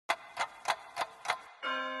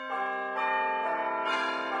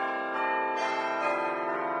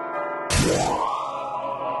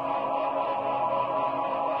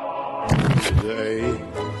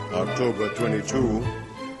October 22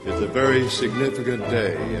 is a very significant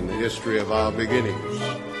day in the history of our beginnings.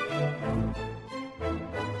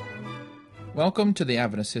 Welcome to the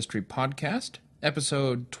Adventist History Podcast,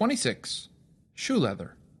 episode 26, Shoe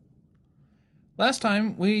Leather. Last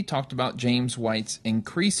time, we talked about James White's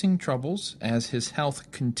increasing troubles as his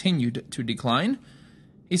health continued to decline.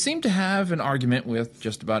 He seemed to have an argument with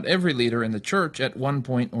just about every leader in the church at one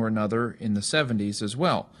point or another in the 70s as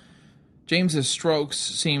well. James's strokes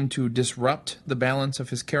seemed to disrupt the balance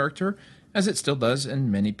of his character, as it still does in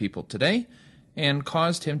many people today, and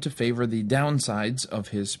caused him to favor the downsides of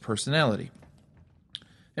his personality.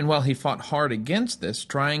 And while he fought hard against this,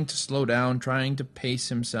 trying to slow down, trying to pace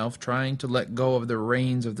himself, trying to let go of the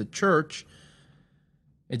reins of the church,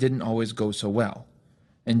 it didn't always go so well.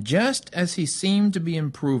 And just as he seemed to be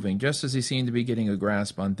improving, just as he seemed to be getting a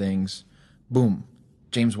grasp on things, boom,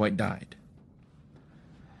 James White died.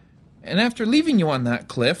 And after leaving you on that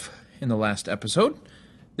cliff in the last episode,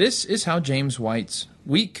 this is how James White's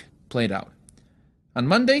week played out. On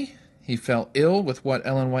Monday, he fell ill with what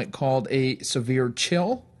Ellen White called a severe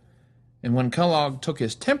chill, and when Kellogg took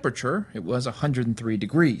his temperature, it was 103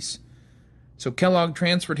 degrees. So Kellogg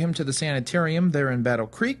transferred him to the sanitarium there in Battle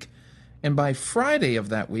Creek, and by Friday of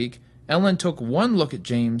that week, Ellen took one look at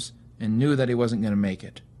James and knew that he wasn't going to make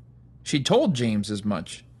it. She told James as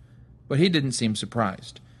much, but he didn't seem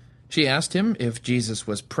surprised. She asked him if Jesus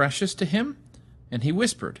was precious to him, and he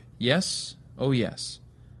whispered, "Yes, oh yes."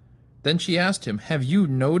 Then she asked him, "Have you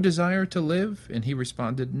no desire to live?" And he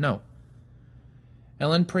responded, "No."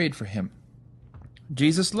 Ellen prayed for him.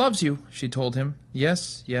 "Jesus loves you," she told him.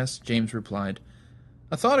 "Yes, yes," James replied.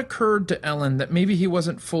 A thought occurred to Ellen that maybe he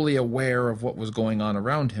wasn't fully aware of what was going on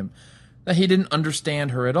around him, that he didn't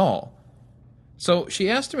understand her at all. So she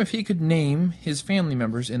asked him if he could name his family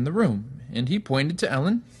members in the room, and he pointed to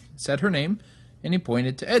Ellen, said her name, and he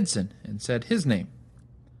pointed to Edson and said his name.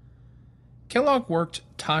 Kellogg worked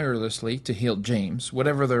tirelessly to heal James,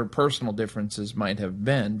 whatever their personal differences might have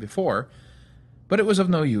been before, but it was of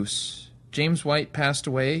no use. James White passed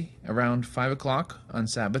away around 5 o'clock on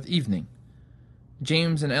Sabbath evening.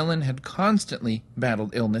 James and Ellen had constantly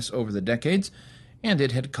battled illness over the decades, and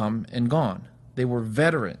it had come and gone. They were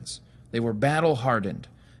veterans. They were battle-hardened.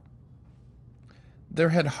 There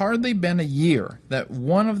had hardly been a year that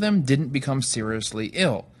one of them didn't become seriously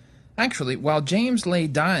ill. Actually, while James lay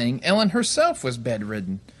dying, Ellen herself was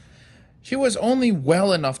bedridden. She was only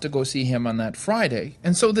well enough to go see him on that Friday,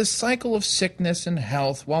 and so this cycle of sickness and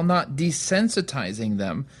health, while not desensitizing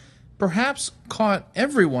them, perhaps caught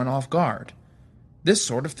everyone off guard. This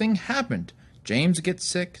sort of thing happened. James gets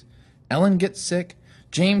sick, Ellen gets sick.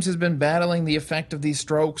 James has been battling the effect of these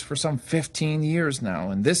strokes for some 15 years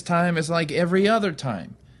now, and this time is like every other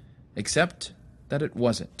time, except that it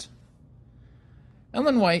wasn't.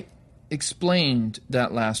 Ellen White explained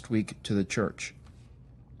that last week to the church.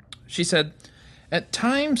 She said, "At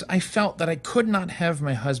times I felt that I could not have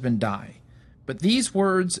my husband die, but these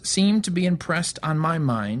words seemed to be impressed on my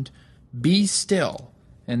mind, 'Be still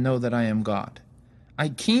and know that I am God.' I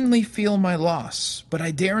keenly feel my loss, but I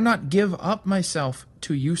dare not give up myself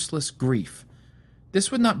to useless grief. This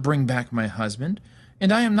would not bring back my husband,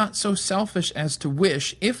 and I am not so selfish as to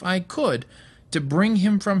wish, if I could, to bring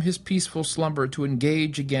him from his peaceful slumber to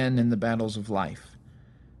engage again in the battles of life.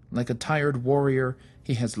 Like a tired warrior,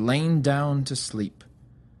 he has lain down to sleep.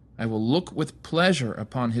 I will look with pleasure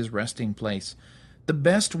upon his resting place. The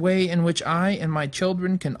best way in which I and my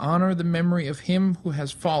children can honor the memory of him who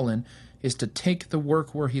has fallen is to take the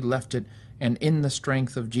work where he left it, and in the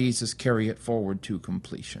strength of Jesus carry it forward to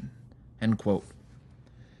completion." End quote.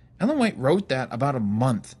 Ellen White wrote that about a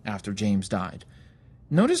month after James died.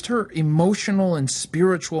 Noticed her emotional and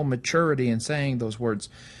spiritual maturity in saying those words.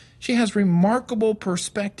 She has remarkable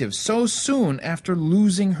perspective so soon after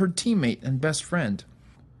losing her teammate and best friend.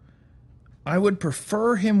 "I would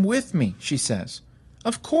prefer him with me," she says.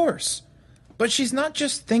 Of course. But she's not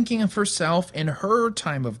just thinking of herself in her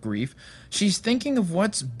time of grief. She's thinking of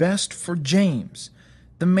what's best for James,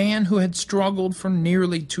 the man who had struggled for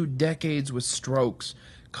nearly 2 decades with strokes,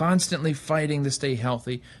 constantly fighting to stay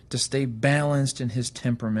healthy, to stay balanced in his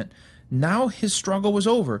temperament. Now his struggle was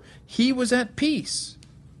over. He was at peace.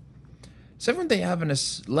 Seventh-day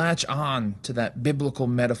Adventists latch on to that biblical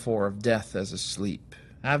metaphor of death as a sleep.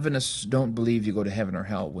 Adventists don't believe you go to heaven or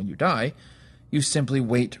hell when you die. You simply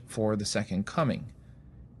wait for the second coming.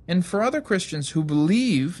 And for other Christians who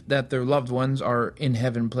believe that their loved ones are in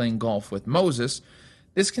heaven playing golf with Moses,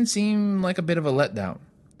 this can seem like a bit of a letdown.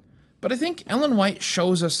 But I think Ellen White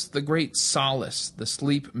shows us the great solace the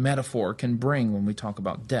sleep metaphor can bring when we talk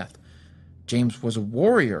about death. James was a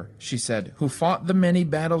warrior, she said, who fought the many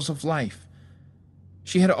battles of life.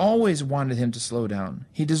 She had always wanted him to slow down.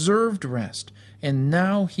 He deserved rest, and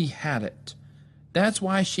now he had it. That's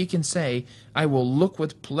why she can say, I will look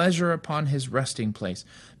with pleasure upon his resting place,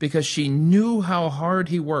 because she knew how hard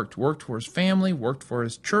he worked for his family, worked for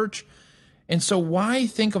his church. And so why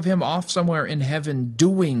think of him off somewhere in heaven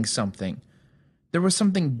doing something? There was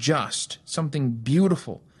something just, something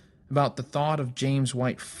beautiful about the thought of James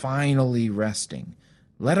White finally resting.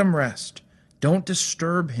 Let him rest. Don't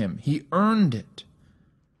disturb him. He earned it.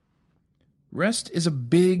 Rest is a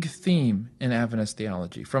big theme in Adventist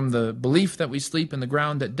theology, from the belief that we sleep in the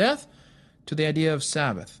ground at death to the idea of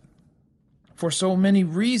Sabbath. For so many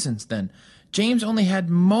reasons, then, James only had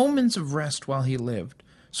moments of rest while he lived.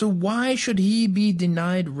 So why should he be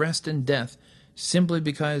denied rest in death simply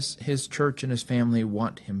because his church and his family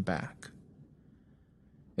want him back?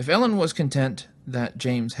 If Ellen was content that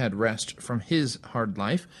James had rest from his hard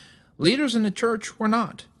life, leaders in the church were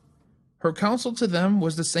not. Her counsel to them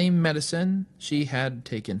was the same medicine she had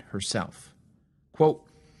taken herself. Quote,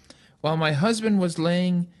 While my husband was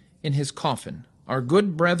laying in his coffin, our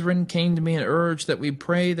good brethren came to me and urged that we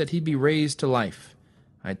pray that he be raised to life.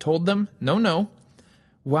 I told them, no.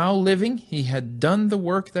 While living, he had done the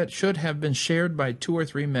work that should have been shared by 2 or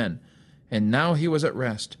 3 men, and now he was at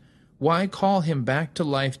rest. Why call him back to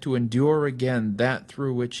life to endure again that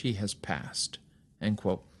through which he has passed? End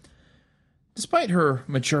quote. Despite her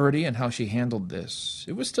maturity and how she handled this,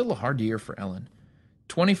 it was still a hard year for Ellen.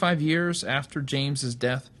 25 years after James's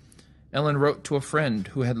death, Ellen wrote to a friend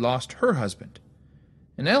who had lost her husband.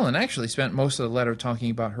 And Ellen actually spent most of the letter talking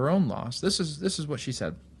about her own loss. This is what she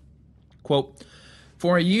said. Quote,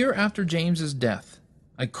 For a year after James's death,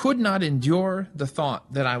 I could not endure the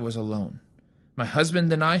thought that I was alone. My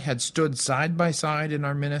husband and I had stood side by side in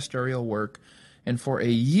our ministerial work, and for a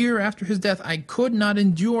year after his death, I could not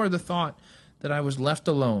endure the thought that I was left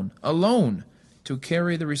alone to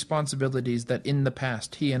carry the responsibilities that in the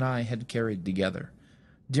past he and I had carried together.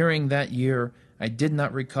 During that year, I did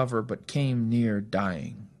not recover, but came near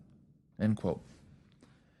dying. End quote.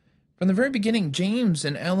 From the very beginning, James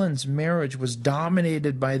and Ellen's marriage was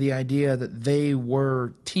dominated by the idea that they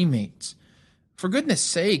were teammates. For goodness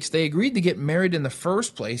sakes, they agreed to get married in the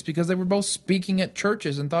first place because they were both speaking at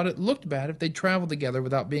churches and thought it looked bad if they traveled together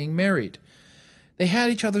without being married. They had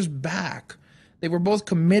each other's back. They were both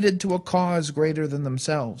committed to a cause greater than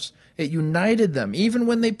themselves. It united them, even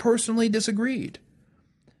when they personally disagreed.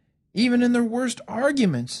 Even in their worst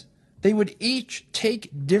arguments, they would each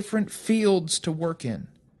take different fields to work in.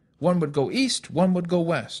 One would go east, one would go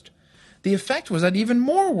west. The effect was that even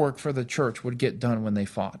more work for the church would get done when they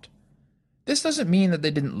fought. This doesn't mean that they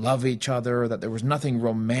didn't love each other, or that there was nothing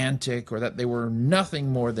romantic, or that they were nothing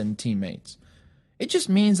more than teammates. It just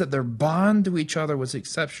means that their bond to each other was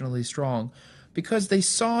exceptionally strong, because they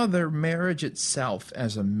saw their marriage itself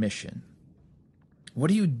as a mission. What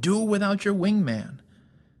do you do without your wingman?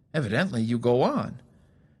 Evidently, you go on.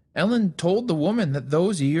 Ellen told the woman that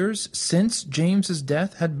those years since James's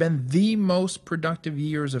death had been the most productive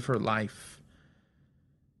years of her life.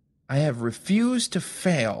 I have refused to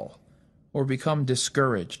fail or become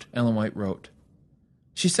discouraged, Ellen White wrote.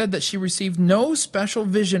 She said that she received no special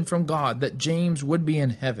vision from God that James would be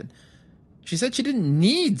in heaven. She said she didn't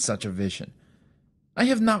need such a vision. I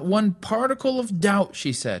have not one particle of doubt,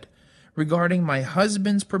 she said, regarding my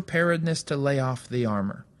husband's preparedness to lay off the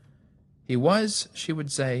armor. He was, she would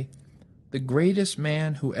say, the greatest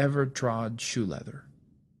man who ever trod shoe leather.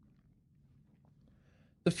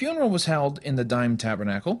 The funeral was held in the Dime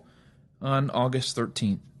Tabernacle on August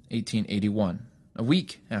 13, 1881, a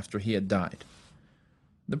week after he had died.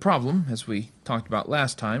 The problem, as we talked about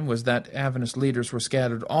last time, was that Adventist leaders were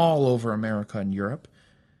scattered all over America and Europe,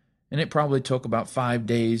 and it probably took about 5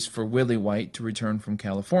 days for Willie White to return from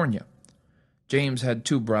California. James had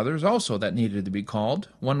 2 brothers also that needed to be called.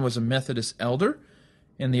 One was a Methodist elder,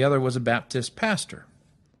 and the other was a Baptist pastor.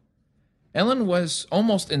 Ellen was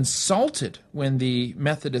almost insulted when the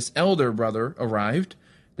Methodist elder brother arrived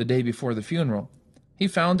the day before the funeral. He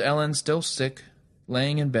found Ellen still sick,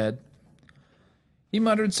 laying in bed. He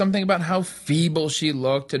muttered something about how feeble she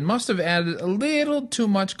looked and must have added a little too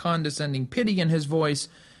much condescending pity in his voice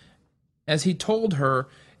as he told her,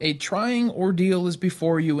 "A trying ordeal is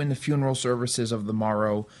before you in the funeral services of the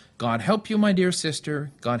morrow. God help you, my dear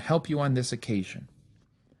sister. God help you on this occasion."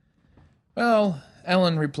 Well,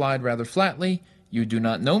 Ellen replied rather flatly, "You do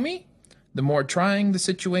not know me? The more trying the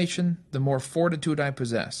situation, the more fortitude I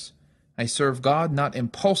possess. I serve God not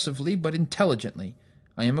impulsively, but intelligently.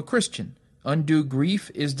 I am a Christian. Undue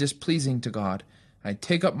grief is displeasing to God. I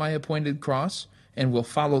take up my appointed cross, and will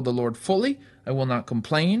follow the Lord fully. I will not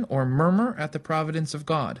complain or murmur at the providence of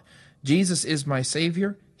God. Jesus is my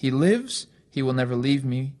Savior. He lives. He will never leave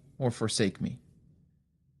me or forsake me.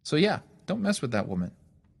 So yeah, don't mess with that woman.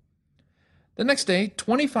 The next day,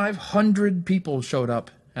 2,500 people showed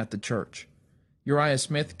up at the church. Uriah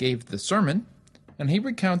Smith gave the sermon, and he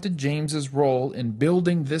recounted James's role in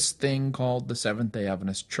building this thing called the Seventh-day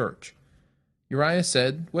Adventist Church. Uriah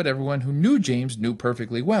said what everyone who knew James knew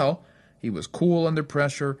perfectly well. He was cool under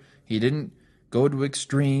pressure. He didn't go to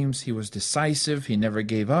extremes. He was decisive. He never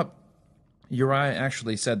gave up. Uriah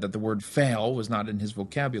actually said that the word fail was not in his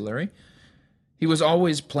vocabulary. He was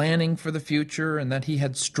always planning for the future and that he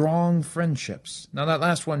had strong friendships. Now that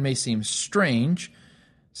last one may seem strange,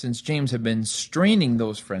 since James had been straining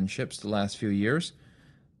those friendships the last few years,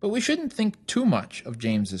 but we shouldn't think too much of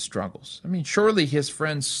James's struggles. I mean, surely his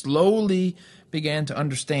friends slowly began to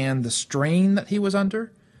understand the strain that he was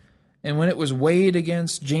under, and when it was weighed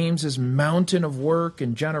against James's mountain of work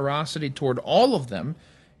and generosity toward all of them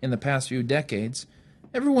in the past few decades,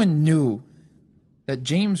 everyone knew that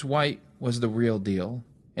James White was the real deal,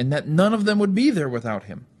 and that none of them would be there without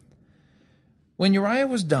him. When Uriah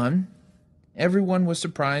was done, everyone was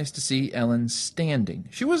surprised to see Ellen standing.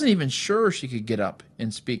 She wasn't even sure she could get up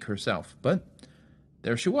and speak herself, but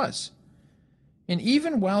there she was. And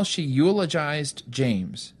even while she eulogized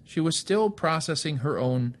James, she was still processing her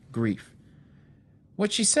own grief.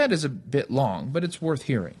 What she said is a bit long, but it's worth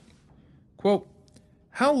hearing. Quote,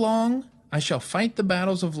 "How long I shall fight the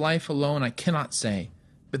battles of life alone I cannot say.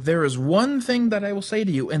 But there is one thing that I will say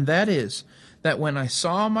to you, and that is that when I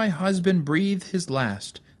saw my husband breathe his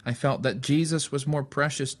last, I felt that Jesus was more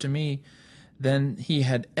precious to me than he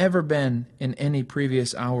had ever been in any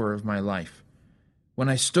previous hour of my life. When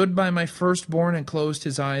I stood by my firstborn and closed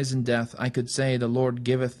his eyes in death, I could say, the Lord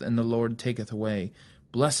giveth and the Lord taketh away.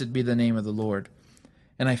 Blessed be the name of the Lord.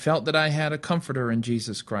 And I felt that I had a comforter in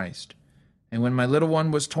Jesus Christ. And when my little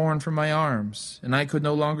one was torn from my arms, and I could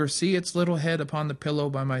no longer see its little head upon the pillow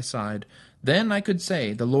by my side, then I could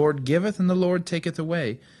say, the Lord giveth and the Lord taketh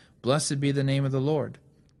away. Blessed be the name of the Lord.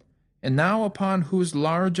 And now upon whose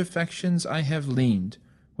large affections I have leaned,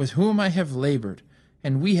 with whom I have labored,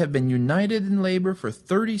 and we have been united in labor for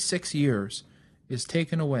 36 years, is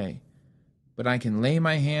taken away. But I can lay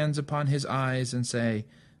my hands upon his eyes and say,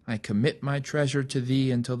 I commit my treasure to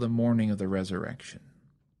thee until the morning of the resurrection."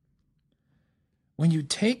 When you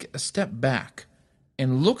take a step back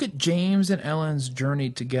and look at James and Ellen's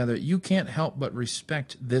journey together, you can't help but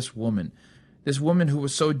respect this woman who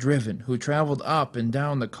was so driven, who traveled up and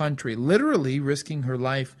down the country, literally risking her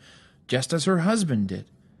life just as her husband did.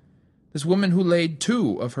 This woman who laid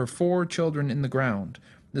 2 of her 4 children in the ground.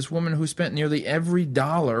 This woman who spent nearly every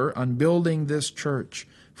dollar on building this church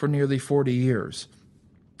for nearly 40 years.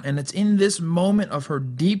 And it's in this moment of her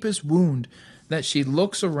deepest wound that she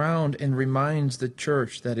looks around and reminds the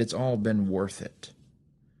church that it's all been worth it.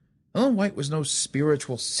 Ellen White was no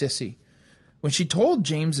spiritual sissy. When she told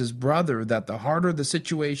James's brother that the harder the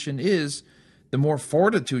situation is, the more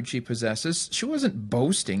fortitude she possesses, she wasn't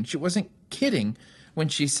boasting, she wasn't kidding when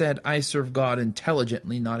she said, I serve God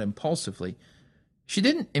intelligently, not impulsively. She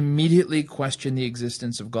didn't immediately question the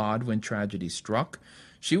existence of God when tragedy struck.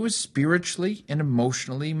 She was spiritually and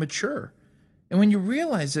emotionally mature. And when you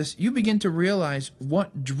realize this, you begin to realize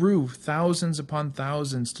what drew thousands upon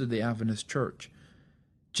thousands to the Adventist Church.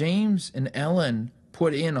 James and Ellen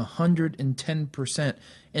put in 110%,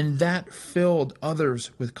 and that filled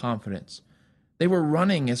others with confidence. They were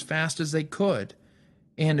running as fast as they could.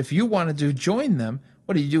 And if you wanted to join them,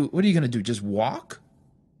 what do you do? What are you going to do? Just walk?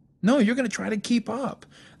 No, you're going to try to keep up.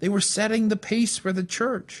 They were setting the pace for the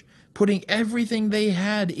church, putting everything they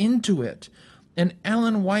had into it. And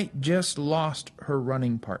Ellen White just lost her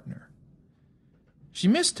running partner. She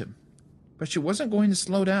missed him, but she wasn't going to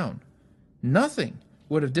slow down. Nothing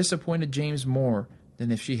would have disappointed James more than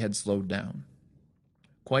if she had slowed down.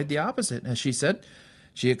 Quite the opposite, as she said.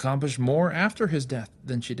 She accomplished more after his death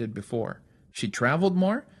than she did before. She traveled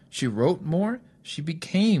more, she wrote more, she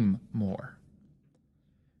became more.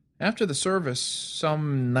 After the service,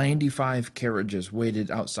 some 95 carriages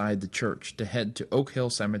waited outside the church to head to Oak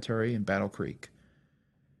Hill Cemetery in Battle Creek.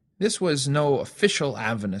 This was no official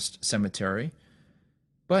Adventist cemetery,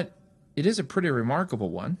 but it is a pretty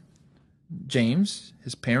remarkable one. James,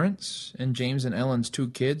 his parents, and James and Ellen's 2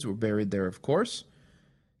 kids were buried there, of course.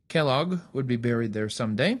 Kellogg would be buried there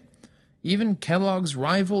someday. Even Kellogg's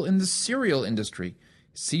rival in the cereal industry,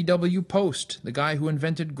 C.W. Post, the guy who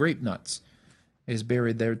invented grape nuts, is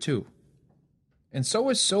buried there too. And so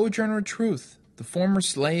is Sojourner Truth, the former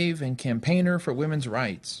slave and campaigner for women's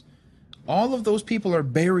rights. All of those people are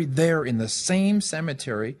buried there in the same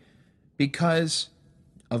cemetery because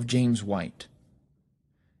of James White.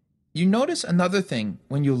 You notice another thing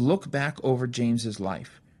when you look back over James's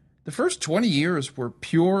life. The first 20 years were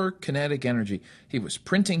pure kinetic energy. He was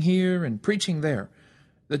printing here and preaching there.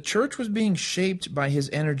 The church was being shaped by his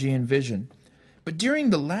energy and vision. But during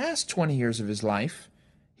the last 20 years of his life,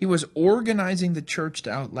 he was organizing the church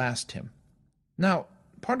to outlast him. Now,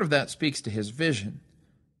 part of that speaks to his vision.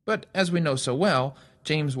 But as we know so well,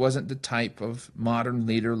 James wasn't the type of modern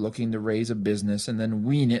leader looking to raise a business and then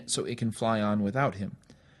wean it so it can fly on without him.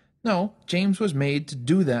 No, James was made to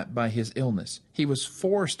do that by his illness. He was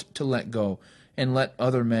forced to let go and let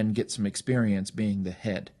other men get some experience being the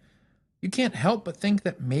head. You can't help but think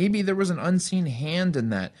that maybe there was an unseen hand in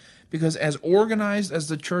that, because as organized as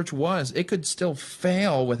the church was, it could still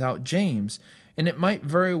fail without James, and it might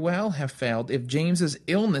very well have failed if James's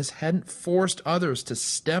illness hadn't forced others to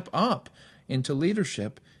step up into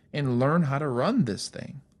leadership and learn how to run this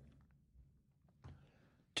thing.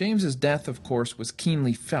 James's death, of course, was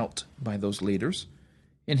keenly felt by those leaders.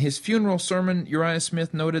 In his funeral sermon, Uriah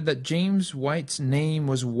Smith noted that James White's name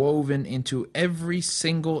was woven into every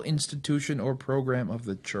single institution or program of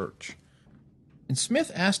the church. And Smith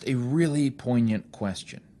asked a really poignant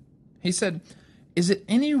question. He said, "Is it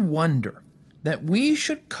any wonder that we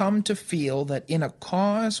should come to feel that in a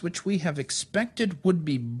cause which we have expected would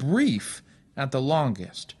be brief at the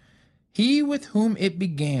longest, he with whom it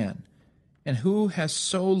began, and who has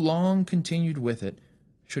so long continued with it,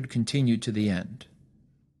 should continue to the end?"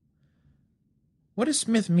 What does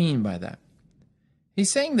Smith mean by that?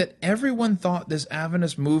 He's saying that everyone thought this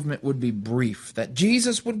Adventist movement would be brief, that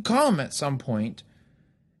Jesus would come at some point,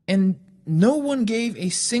 and no one gave a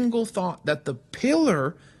single thought that the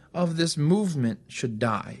pillar of this movement should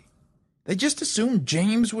die. They just assumed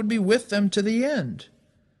James would be with them to the end.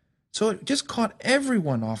 So it just caught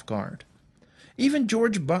everyone off guard. Even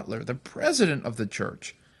George Butler, the president of the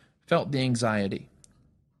church, felt the anxiety.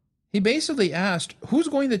 He basically asked, who's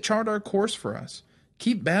going to chart our course for us?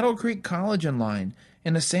 Keep Battle Creek College in line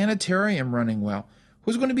and a sanitarium running well?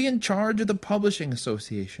 Who's going to be in charge of the publishing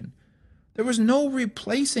association? There was no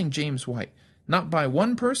replacing James White. Not by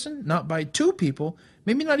one person, not by two people,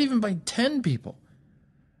 maybe not even by 10 people.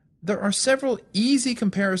 There are several easy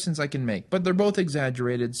comparisons I can make, but they're both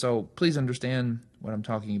exaggerated, so please understand what I'm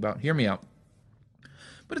talking about. Hear me out.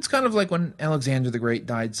 But it's kind of like when Alexander the Great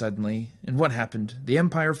died suddenly, and what happened? The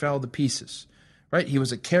empire fell to pieces, right? He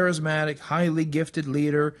was a charismatic, highly gifted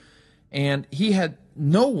leader, and he had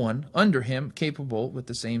no one under him capable with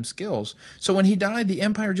the same skills. So when he died, the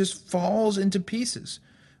empire just falls into pieces.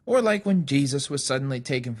 Or like when Jesus was suddenly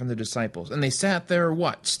taken from the disciples, and they sat there,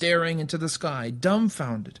 staring into the sky,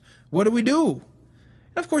 dumbfounded. What do we do?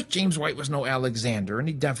 And of course, James White was no Alexander, and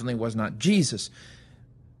he definitely was not Jesus.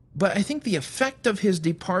 But I think the effect of his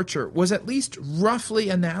departure was at least roughly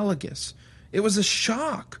analogous. It was a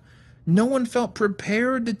shock. No one felt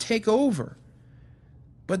prepared to take over.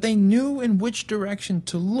 But they knew in which direction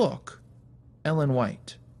to look. Ellen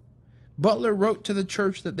White. Butler wrote to the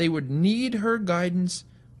church that they would need her guidance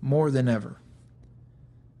more than ever.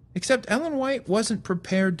 Except Ellen White wasn't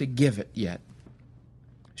prepared to give it yet.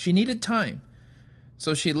 She needed time.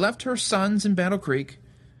 So she left her sons in Battle Creek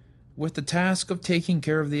with the task of taking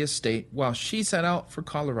care of the estate while she set out for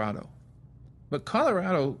Colorado. But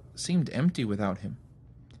Colorado seemed empty without him.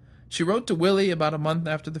 She wrote to Willie about a month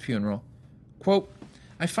after the funeral, quote,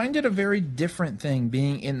 "I find it a very different thing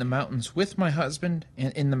being in the mountains with my husband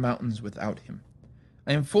and in the mountains without him.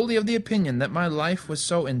 I am fully of the opinion that my life was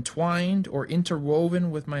so entwined or interwoven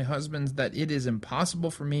with my husband's that it is impossible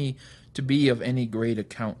for me to be of any great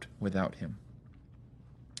account without him."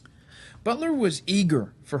 Butler was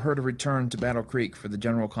eager for her to return to Battle Creek for the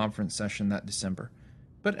General Conference session that December,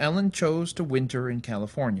 but Ellen chose to winter in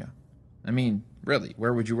California. I mean, really,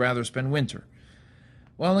 where would you rather spend winter?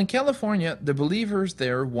 Well, in California, the believers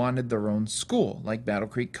there wanted their own school, like Battle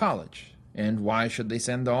Creek College. And why should they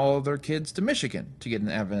send all of their kids to Michigan to get an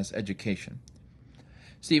Adventist education?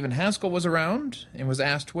 Stephen Haskell was around and was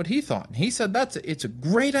asked what he thought. He said it's a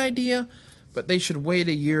great idea, but they should wait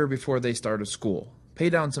a year before they start a school. Pay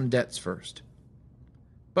down some debts first.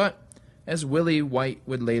 But, as Willie White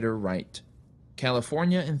would later write,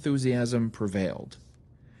 California enthusiasm prevailed.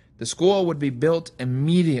 The school would be built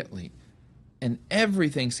immediately, and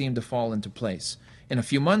everything seemed to fall into place. In a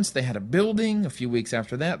few months, they had a building. A few weeks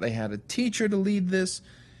after that, they had a teacher to lead this.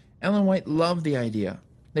 Ellen White loved the idea.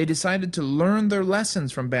 They decided to learn their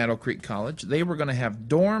lessons from Battle Creek College. They were going to have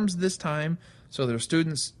dorms this time, so their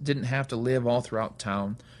students didn't have to live all throughout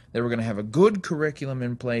town. They were going to have a good curriculum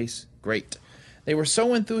in place. Great. They were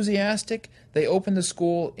so enthusiastic, they opened the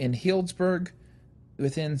school in Healdsburg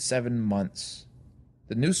within 7 months.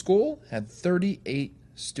 The new school had 38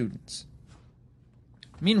 students.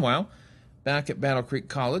 Meanwhile, back at Battle Creek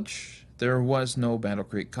College, there was no Battle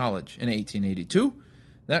Creek College in 1882.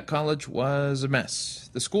 That college was a mess.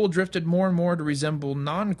 The school drifted more and more to resemble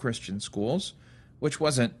non-Christian schools, which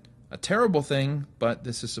wasn't a terrible thing, but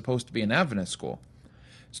this is supposed to be an Adventist school.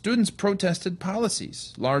 Students protested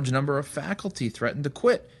policies. Large number of faculty threatened to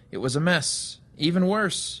quit. It was a mess. Even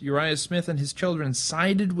worse, Uriah Smith and his children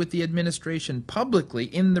sided with the administration publicly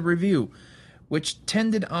in the review, which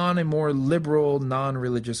tended on a more liberal,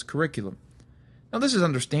 non-religious curriculum. Now, this is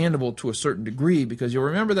understandable to a certain degree because you'll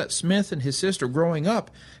remember that Smith and his sister growing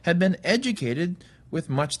up had been educated with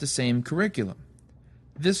much the same curriculum.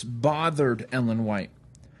 This bothered Ellen White.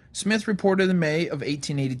 Smith reported in May of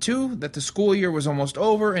 1882 that the school year was almost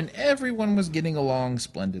over and everyone was getting along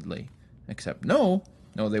splendidly. Except no,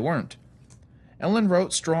 they weren't. Ellen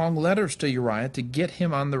wrote strong letters to Uriah to get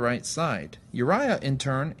him on the right side. Uriah, in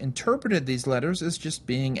turn, interpreted these letters as just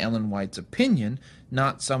being Ellen White's opinion,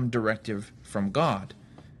 not some directive from God.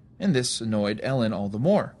 And this annoyed Ellen all the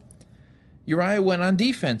more. Uriah went on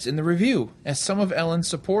defense in the review, as some of Ellen's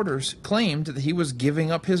supporters claimed that he was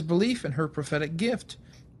giving up his belief in her prophetic gift.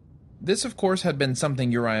 This, of course, had been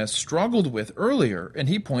something Uriah struggled with earlier, and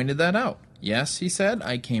he pointed that out. Yes, he said,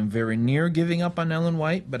 I came very near giving up on Ellen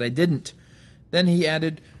White, but I didn't. Then he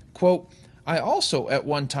added, quote, I also at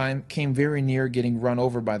one time came very near getting run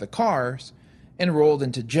over by the cars and rolled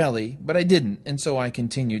into jelly, but I didn't, and so I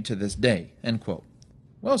continued to this day, end quote.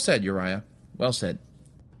 Well said, Uriah. Well said.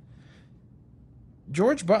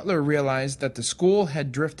 George Butler realized that the school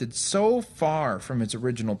had drifted so far from its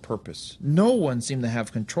original purpose. No one seemed to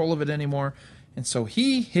have control of it anymore, and so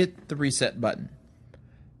he hit the reset button.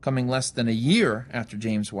 Coming less than a year after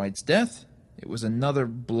James White's death, it was another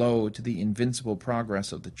blow to the invincible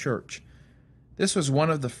progress of the church. This was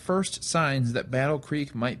one of the first signs that Battle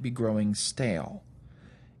Creek might be growing stale.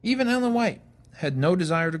 Even Ellen White had no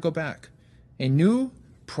desire to go back. A new,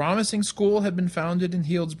 promising school had been founded in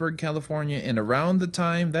Healdsburg, California, and around the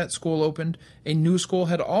time that school opened, a new school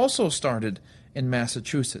had also started in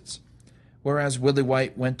Massachusetts. Whereas Willie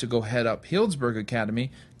White went to go head up Healdsburg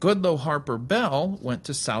Academy, Goodloe Harper Bell went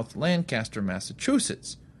to South Lancaster,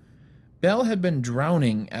 Massachusetts. Bell had been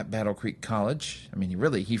drowning at Battle Creek College.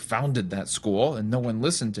 He founded that school, and no one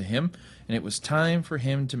listened to him, and it was time for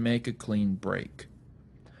him to make a clean break.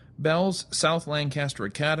 Bell's South Lancaster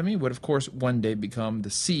Academy would, of course, one day become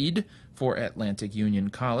the seed for Atlantic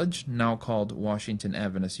Union College, now called Washington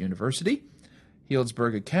Adventist University.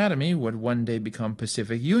 Healdsburg Academy would one day become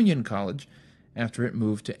Pacific Union College after it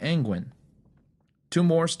moved to Angwin. 2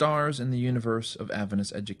 more stars in the universe of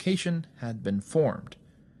Adventist education had been formed.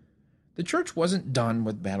 The church wasn't done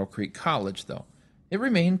with Battle Creek College, though. It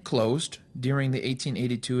remained closed during the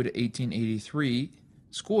 1882 to 1883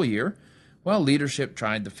 school year while leadership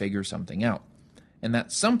tried to figure something out. And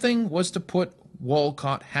that something was to put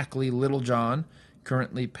Walcott Hackley Littlejohn,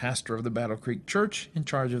 currently pastor of the Battle Creek Church, in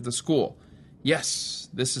charge of the school. Yes,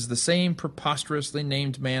 this is the same preposterously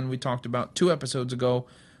named man we talked about 2 episodes ago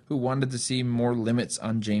who wanted to see more limits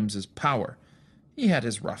on James's power. He had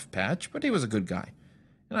his rough patch, but he was a good guy.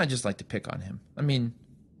 And I just like to pick on him.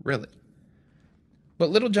 Really. But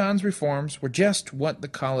Littlejohn's reforms were just what the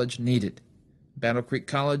college needed. Battle Creek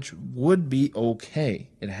College would be okay.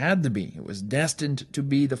 It had to be. It was destined to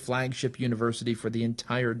be the flagship university for the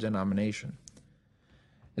entire denomination.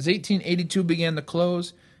 As 1882 began to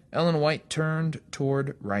close, Ellen White turned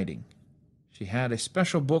toward writing. She had a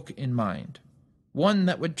special book in mind, one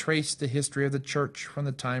that would trace the history of the church from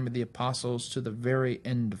the time of the apostles to the very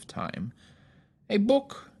end of time. A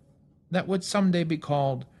book that would someday be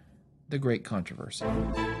called The Great Controversy.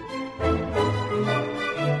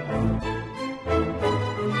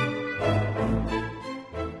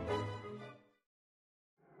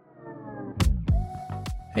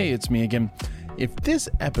 Hey, it's me again. If this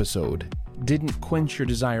episode didn't quench your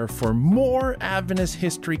desire for more Adventist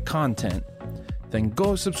history content, then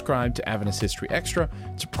go subscribe to Adventist History Extra.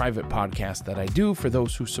 It's a private podcast that I do for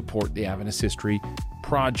those who support the Adventist History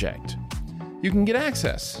Project. You can get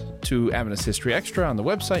access to Adventist History Extra on the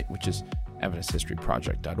website, which is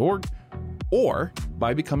AdventistHistoryProject.org, or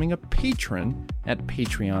by becoming a patron at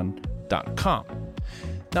patreon.com.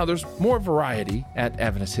 Now, there's more variety at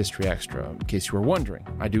Adventist History Extra, in case you were wondering.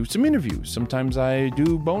 I do some interviews. Sometimes I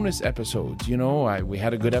do bonus episodes. We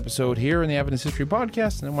had a good episode here in the Adventist History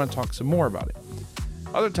Podcast, and I want to talk some more about it.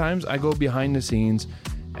 Other times, I go behind the scenes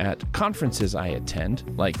at conferences I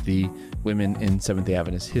attend, like the Women in Seventh-day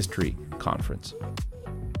Adventist History Conference.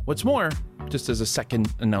 What's more, just as a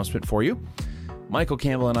second announcement for you. Michael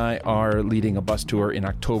Campbell and I are leading a bus tour in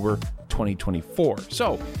October 2024.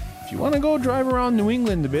 So if you want to go drive around New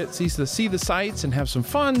England a bit, see the sights and have some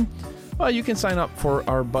fun, well, you can sign up for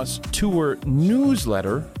our bus tour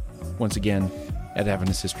newsletter, once again, at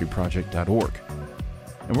AdventistHistoryProject.org.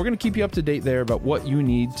 And we're going to keep you up to date there about what you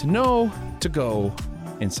need to know to go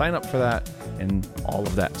and sign up for that and all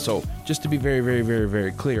of that. So just to be very, very, very,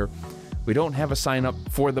 very clear, we don't have a sign up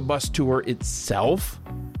for the bus tour itself,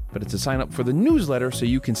 but it's a sign up for the newsletter so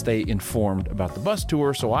you can stay informed about the bus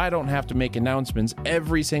tour, so I don't have to make announcements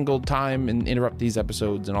every single time and interrupt these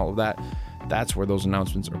episodes and all of that. That's where those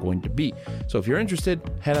announcements are going to be. So if you're interested,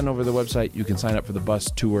 head on over to the website. You can sign up for the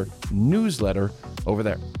bus tour newsletter over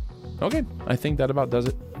there. Okay, I think that about does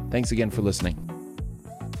it. Thanks again for listening.